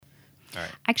All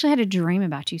right. I actually had a dream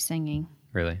about you singing.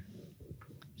 Really?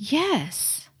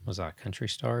 Yes. Was I a country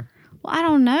star? Well, I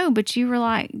don't know, but you were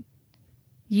like,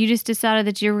 you just decided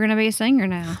that you were going to be a singer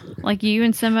now. Like you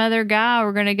and some other guy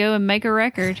were going to go and make a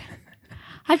record.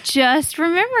 I just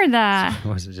remember that.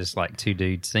 Was it just like two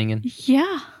dudes singing?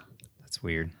 Yeah. That's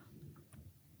weird.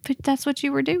 But that's what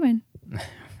you were doing.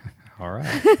 All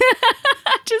right.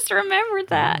 I just remembered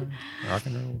that. Rock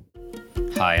and roll.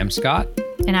 Hi, I'm Scott.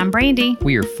 And I'm Brandy,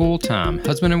 We are full-time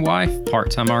husband and wife,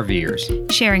 part-time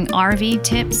RVers. sharing RV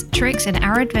tips, tricks, and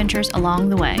our adventures along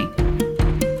the way.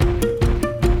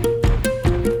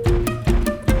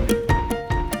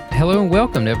 Hello and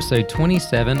welcome to episode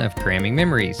 27 of Cramming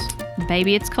Memories.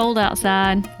 Baby, it's cold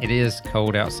outside. It is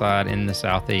cold outside in the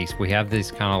southeast. We have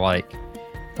this kind of like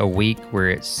a week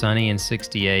where it's sunny and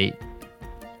 68.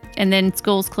 And then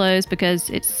school's closed because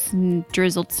it's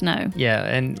drizzled snow. Yeah,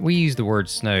 and we use the word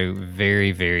snow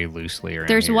very, very loosely around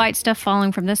There's here. white stuff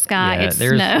falling from the sky. Yeah, It's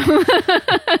there's-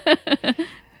 snow.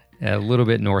 A little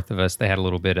bit north of us, they had a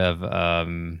little bit of, I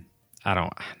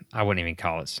wouldn't even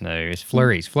call it snow. It's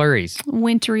flurries.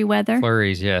 Wintry weather.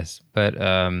 Flurries, yes. But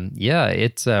yeah,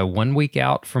 it's 1 week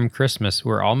out from Christmas.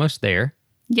 We're almost there.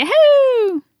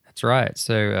 Yahoo! That's right.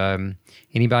 So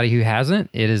anybody who hasn't,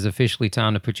 it is officially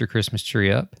time to put your Christmas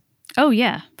tree up. Oh,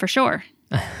 yeah, for sure.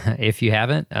 If you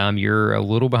haven't, you're a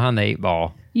little behind the 8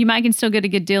 ball. You might can still get a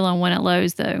good deal on one at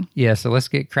Lowe's, though. Yeah, so let's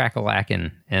get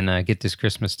crack-a-lacking and get this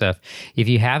Christmas stuff. If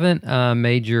you haven't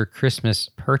made your Christmas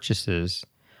purchases,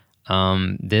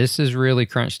 this is really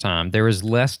crunch time. There is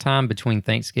less time between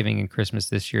Thanksgiving and Christmas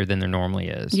this year than there normally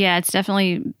is. Yeah, it's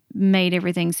definitely made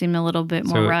everything seem a little bit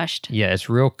more rushed. Yeah, it's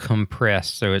real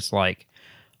compressed. So it's like,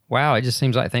 wow, it just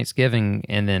seems like Thanksgiving,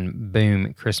 and then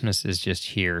boom, Christmas is just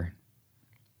here.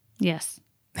 Yes.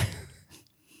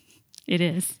 It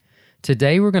is.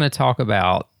 Today we're going to talk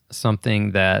about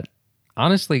something that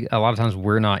honestly a lot of times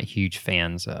we're not huge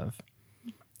fans of,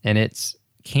 and it's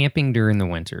camping during the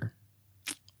winter.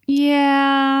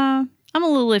 Yeah, I'm a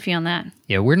little iffy on that.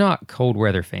 Yeah, we're not cold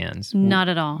weather fans. Not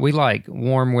at all. We like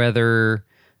warm weather.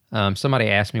 Somebody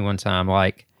asked me one time,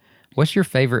 like, what's your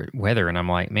favorite weather? And I'm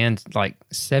like, man, like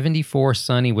 74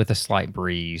 sunny with a slight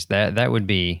breeze. That would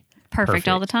be Perfect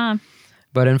all the time.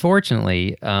 But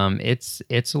unfortunately, it's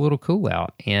a little cool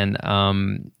out.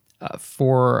 And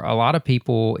for a lot of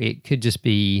people, it could just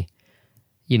be,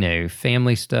 you know,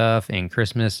 family stuff and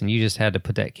Christmas, and you just had to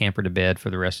put that camper to bed for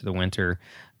the rest of the winter.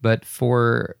 But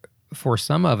for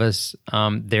some of us,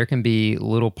 there can be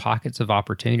little pockets of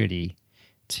opportunity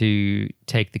to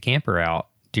take the camper out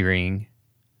during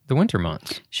the winter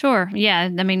months. Sure. Yeah.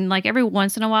 I mean, like every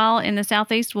once in a while in the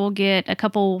Southeast, we'll get a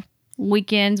couple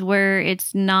weekends where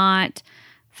it's not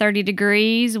 30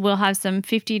 degrees. We'll have some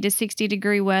 50 to 60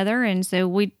 degree weather. And so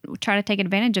we try to take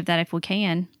advantage of that if we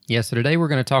can. Yeah, so today we're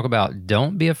going to talk about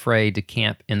don't be afraid to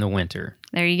camp in the winter.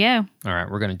 There you go. All right,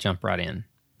 we're going to jump right in.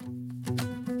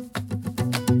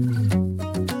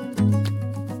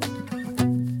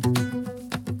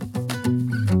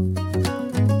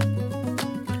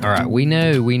 All right, we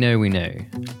know.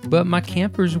 But my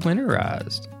camper's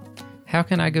winterized. How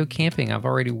can I go camping? I've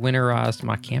already winterized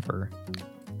my camper.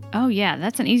 Oh, yeah.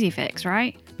 That's an easy fix,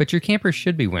 right? But your camper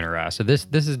should be winterized. So this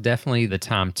is definitely the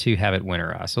time to have it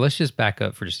winterized. So let's just back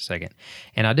up for just a second.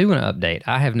 And I do want to update.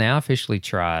 I have now officially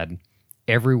tried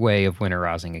every way of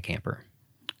winterizing a camper.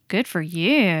 Good for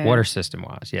you. Water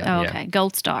system-wise, yeah. Oh, yeah. okay.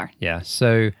 Gold star. Yeah,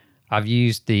 so I've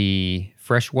used the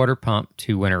freshwater pump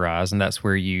to winterize, and that's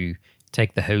where you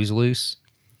take the hose loose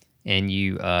and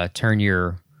you turn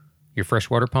your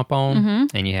freshwater pump on,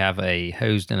 and you have a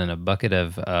hose and a bucket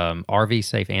of RV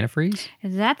safe antifreeze.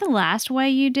 Is that the last way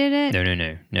you did it?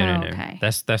 No. Okay.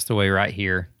 That's the way right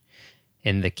here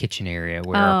in the kitchen area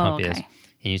where our pump is. Okay.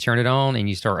 And you turn it on and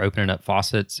you start opening up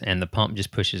faucets, and the pump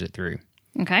just pushes it through.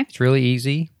 Okay. It's really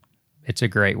easy. It's a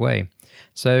great way.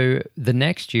 So the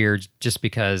next year, just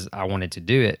because I wanted to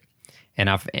do it, and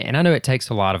I know it takes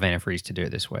a lot of antifreeze to do it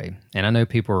this way, and I know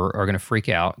people are going to freak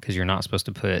out because you're not supposed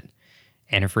to put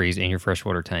antifreeze in your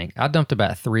freshwater tank. I dumped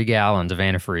about 3 gallons of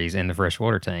antifreeze in the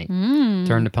freshwater tank,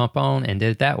 turned the pump on, and did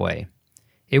it that way.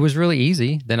 It was really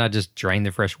easy. Then I just drained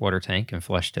the freshwater tank and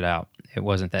flushed it out. It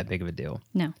wasn't that big of a deal.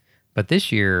 No. But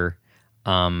this year,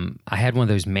 I had one of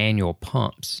those manual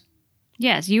pumps.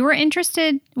 Yes, you were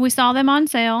interested. We saw them on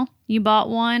sale. You bought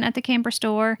one at the camper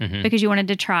store because you wanted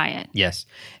to try it. Yes.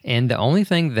 And the only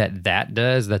thing that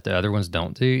does that the other ones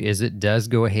don't do is it does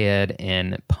go ahead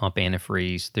and pump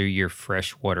antifreeze through your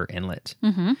freshwater inlet.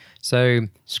 Mm-hmm. So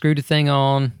screwed the thing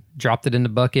on, dropped it in the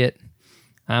bucket.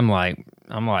 I'm like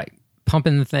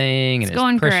pumping the thing and it's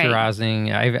going great.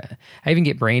 pressurizing. I even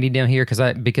get Brandy down here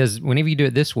because whenever you do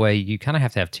it this way, you kind of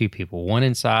have to have two people, one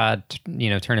inside,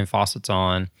 turning faucets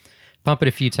on, pump it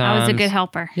a few times. I was a good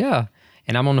helper. Yeah.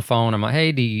 And I'm on the phone. I'm like, hey,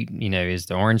 is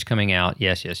the orange coming out?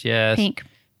 Yes.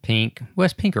 Pink. Well,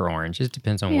 it's pink or orange. It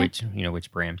depends on which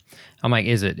brand. I'm like,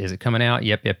 is it coming out?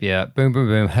 Yep. Boom, boom,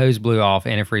 boom. Hose blew off.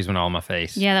 Antifreeze went all in my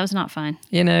face. Yeah, that was not fun.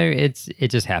 It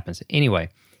just happens. Anyway,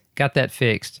 got that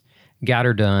fixed. Got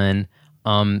her done.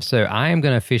 So I am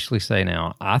going to officially say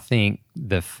now, I think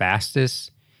the fastest,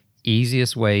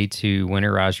 easiest way to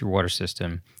winterize your water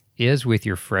system is with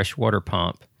your freshwater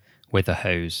pump with a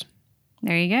hose.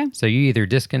 There you go. So you either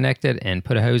disconnect it and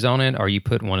put a hose on it, or you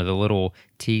put one of the little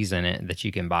T's in it that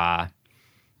you can buy.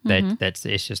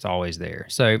 It's just always there.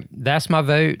 So that's my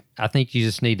vote. I think you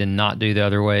just need to not do the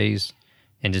other ways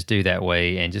and just do that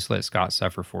way and just let Scott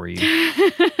suffer for you.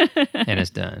 And it's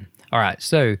done. All right.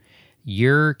 So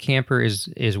your camper is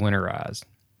winterized.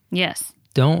 Yes.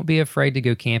 Don't be afraid to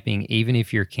go camping, even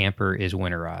if your camper is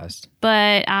winterized.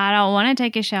 But I don't want to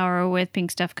take a shower with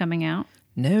pink stuff coming out.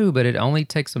 No, but it only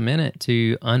takes a minute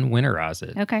to unwinterize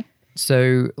it. Okay.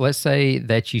 So let's say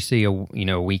that you see a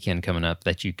weekend coming up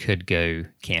that you could go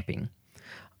camping.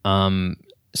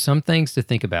 Some things to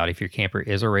think about if your camper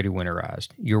is already winterized.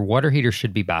 Your water heater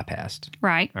should be bypassed.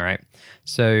 Right. All right.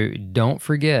 So don't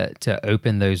forget to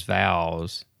open those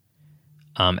valves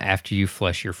after you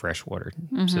flush your freshwater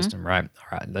system. Right.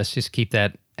 All right. Let's just keep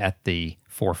that at the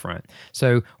forefront.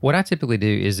 So what I typically do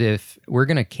is if we're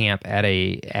going to camp at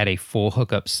a full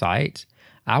hookup site,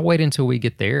 I wait until we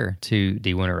get there to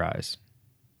dewinterize.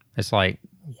 It's like,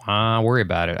 why worry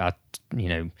about it?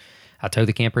 I tow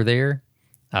the camper there,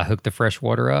 I hook the fresh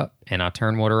water up, and I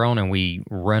turn water on, and we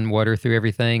run water through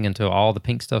everything until all the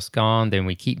pink stuff's gone. Then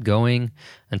we keep going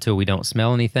until we don't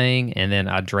smell anything, and then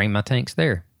I drain my tanks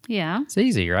there. Yeah. It's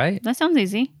easy, right? That sounds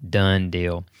easy. Done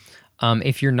deal.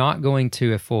 If you're not going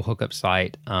to a full hookup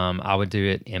site, I would do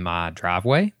it in my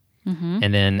driveway. Mm-hmm.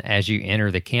 And then as you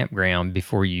enter the campground,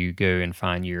 before you go and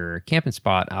find your camping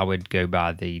spot, I would go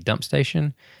by the dump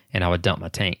station and I would dump my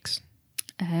tanks.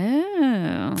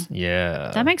 Oh. Yeah.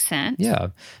 That makes sense. Yeah.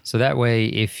 So that way,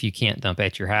 if you can't dump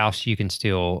at your house, you can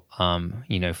still,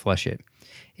 flush it.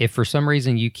 If for some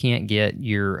reason you can't get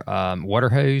your water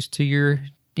hose to your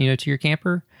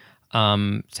camper,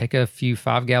 take a few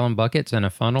 5-gallon buckets and a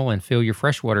funnel and fill your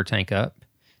freshwater tank up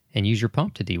and use your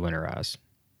pump to dewinterize.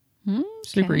 Okay.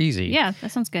 Super easy. Yeah,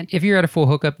 that sounds good. If you're at a full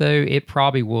hookup, though, it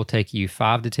probably will take you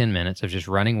 5 to 10 minutes of just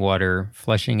running water,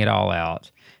 flushing it all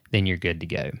out. Then you're good to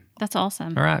go. That's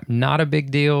awesome. All right. Not a big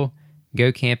deal.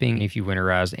 Go camping if you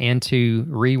winterize. And to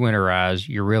re-winterize,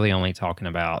 you're really only talking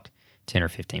about 10 or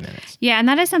 15 minutes. Yeah, and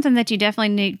that is something that you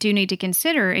definitely do need to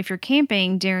consider if you're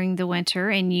camping during the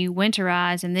winter and you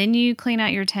winterize and then you clean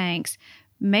out your tanks.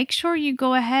 Make sure you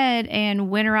go ahead and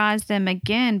winterize them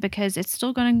again because it's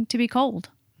still going to be cold.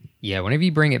 Yeah, whenever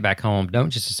you bring it back home,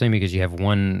 don't just assume because you have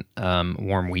one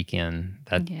warm weekend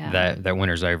that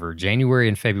winter's over. January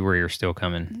and February are still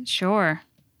coming. Sure.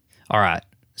 All right.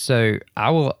 So I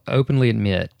will openly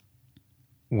admit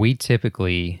we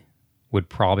typically would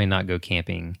probably not go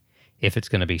camping if it's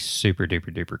going to be super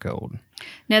duper duper cold.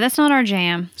 No, that's not our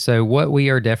jam. So what we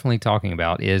are definitely talking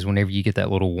about is whenever you get that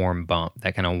little warm bump,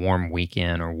 that kind of warm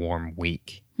weekend or warm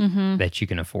week that you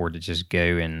can afford to just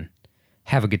go and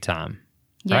have a good time.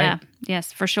 Yeah. Right?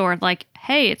 Yes, for sure. Like,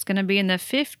 hey, it's going to be in the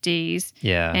 50s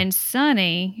and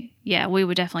sunny. Yeah, we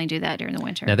would definitely do that during the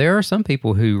winter. Now, there are some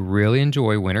people who really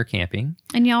enjoy winter camping.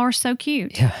 And y'all are so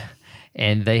cute. Yeah.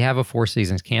 And they have a Four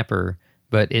Seasons camper,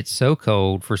 but it's so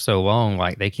cold for so long,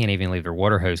 like they can't even leave their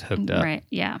water hose hooked up. Right,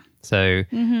 yeah. So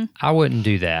I wouldn't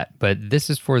do that. But this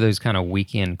is for those kind of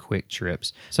weekend quick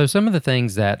trips. So some of the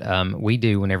things that we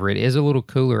do whenever it is a little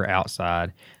cooler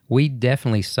outside, we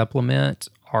definitely supplement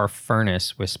our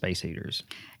furnace with space heaters.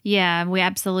 Yeah, we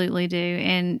absolutely do.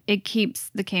 And it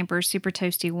keeps the camper super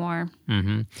toasty warm.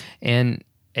 Mm-hmm. And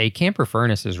a camper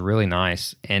furnace is really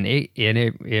nice. And it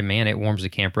warms the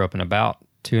camper up in about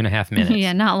 2.5 minutes.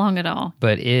 Yeah, not long at all.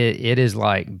 But it is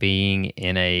like being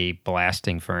in a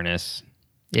blasting furnace.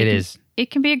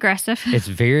 It can be aggressive. It's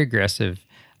very aggressive.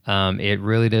 It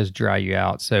really does dry you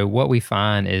out. So what we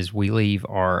find is we leave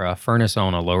our furnace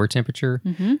on a lower temperature,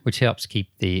 which helps keep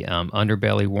the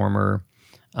underbelly warmer.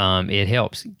 It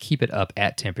helps keep it up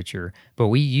at temperature. But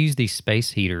we use these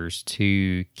space heaters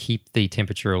to keep the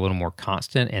temperature a little more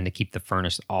constant and to keep the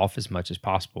furnace off as much as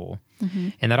possible.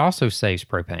 And that also saves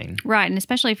propane. Right. And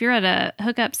especially if you're at a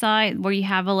hookup site where you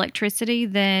have electricity,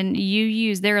 then you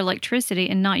use their electricity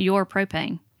and not your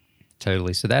propane.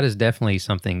 Totally. So that is definitely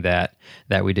something that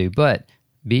we do. But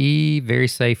be very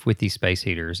safe with these space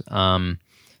heaters.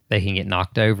 They can get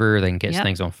knocked over. They can catch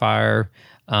things on fire.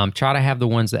 Try to have the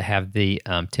ones that have the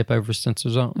tip over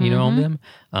sensors on, on them.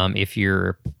 If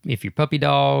your puppy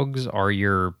dogs or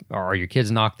your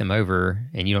kids knock them over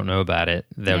and you don't know about it,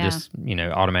 they'll just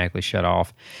automatically shut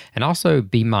off. And also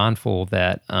be mindful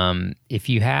that if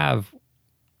you have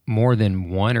more than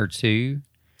one or two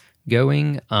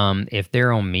going, if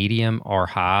they're on medium or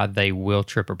high, they will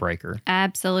trip a breaker.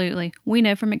 Absolutely. We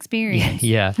know from experience.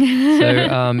 Yeah.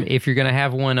 So if you're going to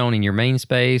have one on in your main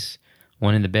space,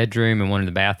 one in the bedroom and one in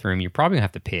the bathroom, you're probably going to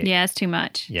have to pick. Yeah, it's too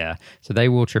much. Yeah. So they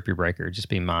will trip your breaker. Just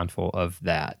be mindful of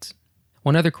that.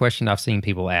 One other question I've seen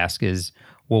people ask is,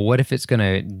 well, what if it's going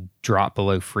to drop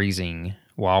below freezing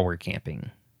while we're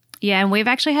camping? Yeah, and we've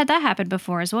actually had that happen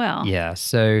before as well. Yeah.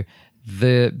 So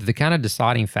the kind of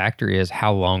deciding factor is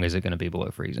how long is it going to be below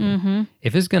freezing?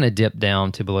 If it's going to dip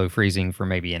down to below freezing for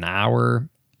maybe an hour,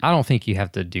 I don't think you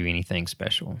have to do anything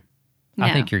special. No.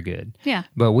 I think you're good. Yeah.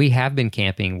 But we have been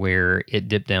camping where it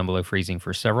dipped down below freezing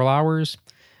for several hours.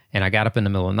 And I got up in the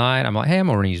middle of the night. I'm like, hey, I'm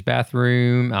going to use the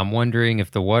bathroom. I'm wondering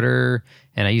if the water,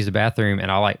 and I use the bathroom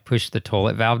and I pushed the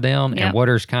toilet valve down and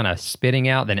water's kind of spitting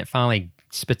out. Then it finally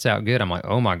spits out good. I'm like,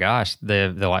 oh my gosh, the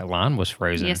line was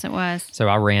frozen. Yes, it was. So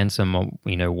I ran some,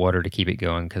 water to keep it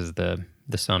going because the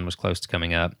sun was close to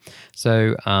coming up.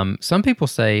 So some people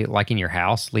say, in your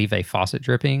house, leave a faucet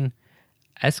dripping.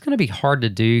 That's going to be hard to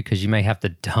do because you may have to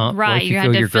dump. Right, you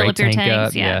have to fill up your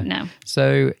tanks. Yeah, no.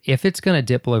 So if it's going to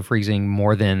dip below freezing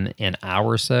more than an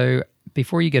hour or so,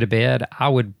 before you go to bed, I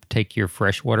would take your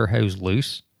freshwater hose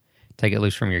loose, take it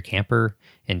loose from your camper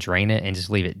and drain it and just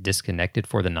leave it disconnected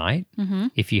for the night.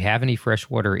 If you have any fresh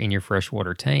water in your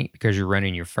freshwater tank, because you're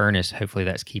running your furnace, hopefully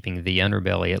that's keeping the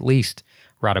underbelly at least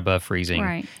right above freezing.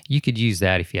 Right. You could use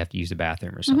that if you have to use the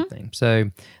bathroom or something.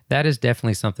 So that is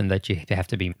definitely something that you have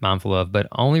to be mindful of, but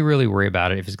only really worry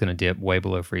about it if it's going to dip way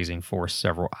below freezing for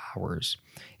several hours.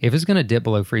 If it's going to dip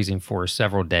below freezing for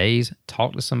several days,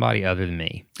 talk to somebody other than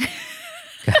me.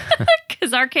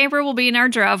 Because our camper will be in our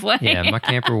driveway. Yeah, my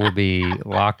camper will be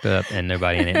locked up and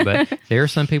nobody in it. But there are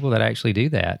some people that actually do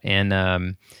that.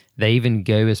 And they even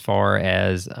go as far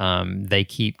as they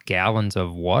keep gallons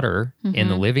of water in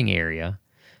the living area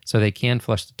so they can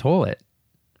flush the toilet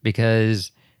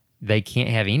because they can't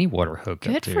have any water hooked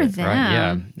up to it. Good for them. Right?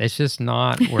 Yeah, it's just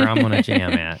not where I'm going to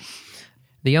jam at.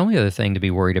 The only other thing to be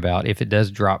worried about if it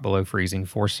does drop below freezing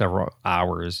for several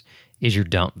hours is your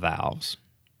dump valves.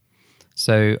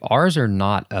 So ours are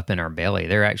not up in our belly.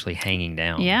 They're actually hanging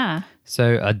down. Yeah.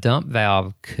 So a dump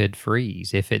valve could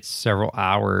freeze if it's several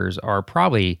hours or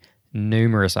probably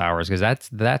numerous hours because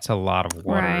that's a lot of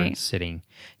water sitting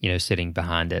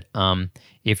behind it.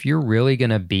 If you're really going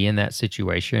to be in that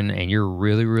situation and you're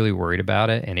really, really worried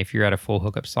about it, and if you're at a full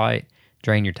hookup site,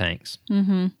 drain your tanks.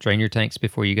 Drain your tanks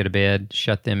before you go to bed.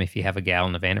 Shut them if you have a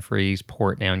gallon of antifreeze.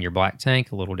 Pour it down your black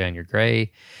tank, a little down your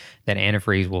gray. That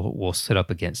antifreeze will sit up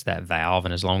against that valve,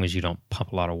 and as long as you don't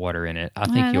pump a lot of water in it, I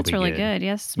think you'll be good. That's really good.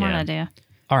 Yes, smart idea.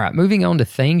 All right, moving on to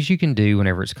things you can do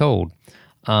whenever it's cold.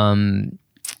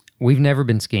 We've never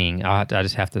been skiing. I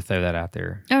just have to throw that out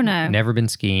there. Oh, no. Never been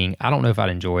skiing. I don't know if I'd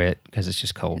enjoy it because it's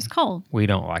just cold. It's cold. We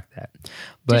don't like that.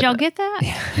 But, did y'all get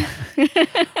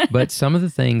that? But some of the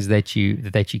things that you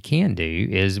can do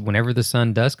is whenever the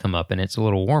sun does come up and it's a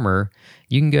little warmer,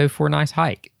 you can go for a nice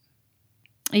hike.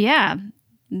 Yeah.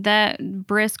 That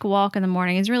brisk walk in the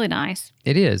morning is really nice.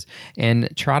 It is. And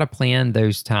try to plan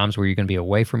those times where you're going to be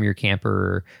away from your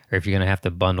camper or if you're going to have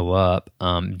to bundle up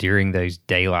during those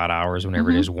daylight hours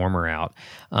whenever it is warmer out.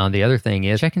 The other thing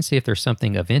is check and see if there's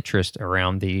something of interest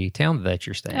around the town that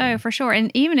you're staying in. Oh, for sure.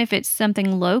 And even if it's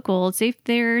something local, see if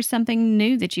there's something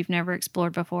new that you've never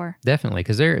explored before. Definitely,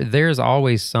 because there's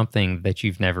always something that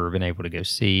you've never been able to go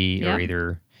see or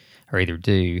either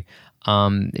do.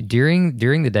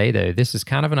 During the day, though, this is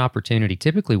kind of an opportunity.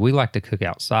 Typically, we like to cook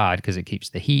outside because it keeps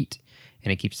the heat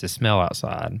and it keeps the smell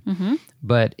outside.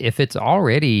 But if it's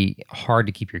already hard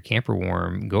to keep your camper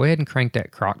warm, go ahead and crank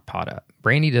that crock pot up.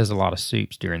 Brandy does a lot of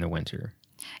soups during the winter.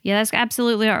 Yeah, that's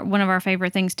absolutely one of our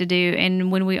favorite things to do.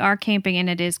 And when we are camping and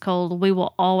it is cold, we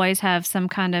will always have some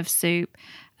kind of soup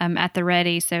at the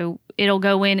ready. So it'll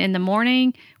go in the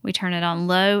morning, we turn it on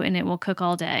low, and it will cook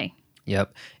all day.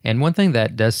 Yep. And one thing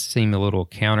that does seem a little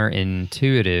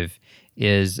counterintuitive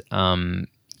is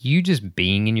you just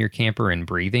being in your camper and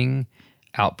breathing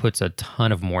outputs a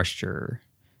ton of moisture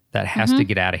that has to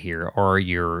get out of here, or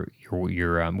your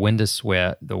window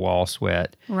sweat, the wall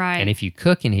sweat. Right. And if you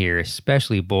cook in here,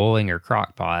 especially boiling or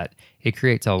crock pot, it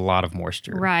creates a lot of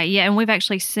moisture. Right. Yeah. And we've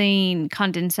actually seen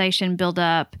condensation build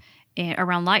up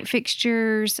around light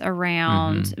fixtures,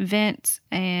 around vents,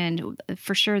 and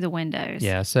for sure the windows.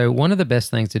 Yeah. So one of the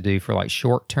best things to do for like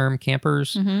short-term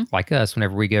campers like us,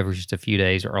 whenever we go for just a few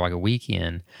days or like a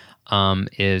weekend,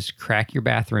 is crack your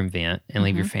bathroom vent and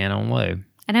leave your fan on low.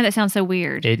 I know that sounds so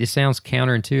weird. It sounds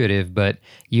counterintuitive, but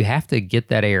you have to get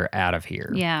that air out of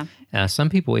here. Yeah. Some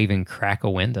people even crack a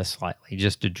window slightly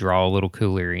just to draw a little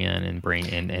cooler in and bring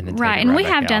and then take Right, it and right we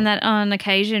back have done out. that on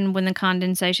occasion when the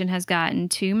condensation has gotten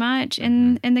too much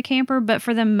in the camper. But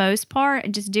for the most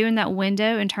part, just doing that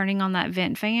window and turning on that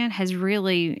vent fan has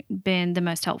really been the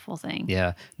most helpful thing.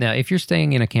 Yeah. Now, if you're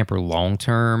staying in a camper long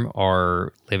term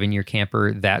or live in your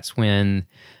camper, that's when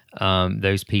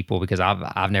those people, because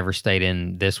I've never stayed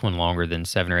in this one longer than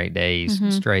 7 or 8 days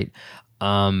straight.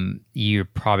 You're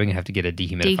probably gonna have to get a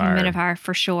dehumidifier. Dehumidifier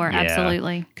for sure,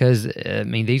 absolutely. Because I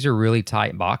mean, these are really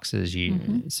tight boxes.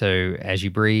 So as you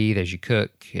breathe, as you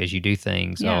cook, as you do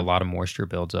things, a lot of moisture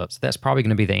builds up. So that's probably going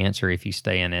to be the answer if you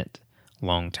stay in it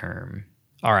long term.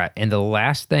 All right, and the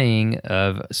last thing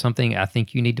of something I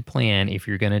think you need to plan if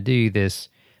you're going to do this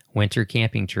winter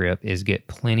camping trip is get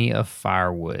plenty of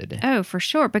firewood. Oh, for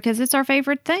sure, because it's our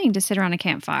favorite thing to sit around a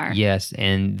campfire. Yes,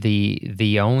 and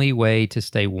the only way to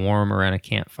stay warm around a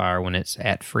campfire when it's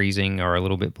at freezing or a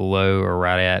little bit below or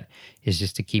right at is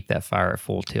just to keep that fire at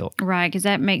full tilt. Right, because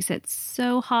that makes it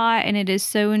so hot and it is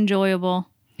so enjoyable.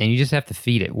 And you just have to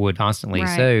feed it wood constantly.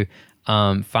 Right.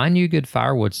 So find you a good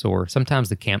firewood store. Sometimes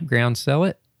the campgrounds sell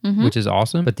it, which is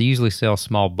awesome, but they usually sell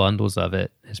small bundles of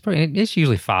it. It's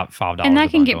usually $5. And that a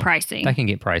can get bundle. pricey. That can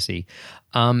get pricey.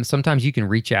 Sometimes you can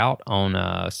reach out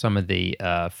on some of the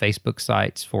Facebook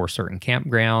sites for certain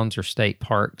campgrounds or state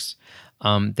parks.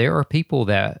 There are people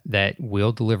that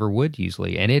will deliver wood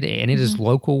usually, and it is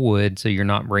local wood, so you're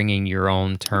not bringing your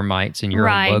own termites and your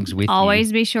own bugs with you.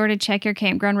 Always be sure to check your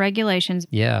campground regulations.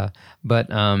 Yeah, but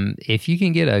if you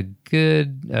can get a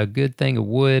good thing of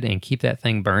wood and keep that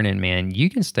thing burning, man, you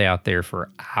can stay out there for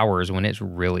hours when it's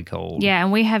really cold. Yeah,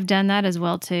 and we have done that as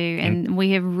well too, and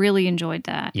we have really enjoyed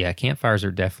that. Yeah, campfires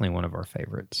are definitely one of our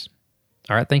favorites.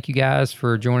 All right, thank you guys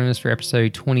for joining us for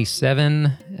episode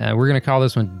 27. We're going to call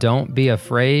this one Don't Be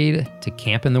Afraid to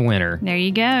Camp in the Winter. There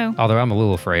you go. Although I'm a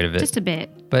little afraid of it. Just a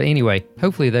bit. But anyway,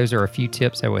 hopefully those are a few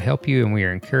tips that will help you, and we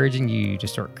are encouraging you to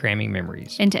start cramming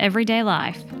memories Into everyday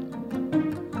life.